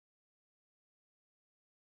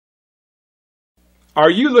Are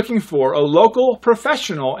you looking for a local,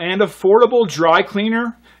 professional, and affordable dry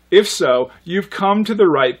cleaner? If so, you've come to the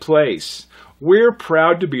right place. We're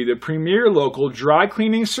proud to be the premier local dry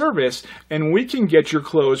cleaning service, and we can get your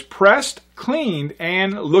clothes pressed, cleaned,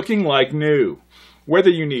 and looking like new.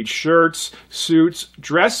 Whether you need shirts, suits,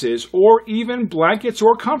 dresses, or even blankets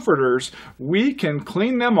or comforters, we can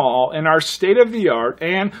clean them all in our state-of-the-art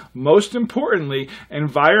and, most importantly,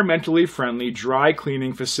 environmentally friendly dry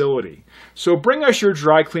cleaning facility. So bring us your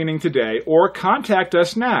dry cleaning today or contact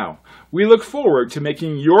us now. We look forward to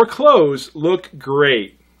making your clothes look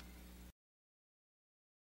great.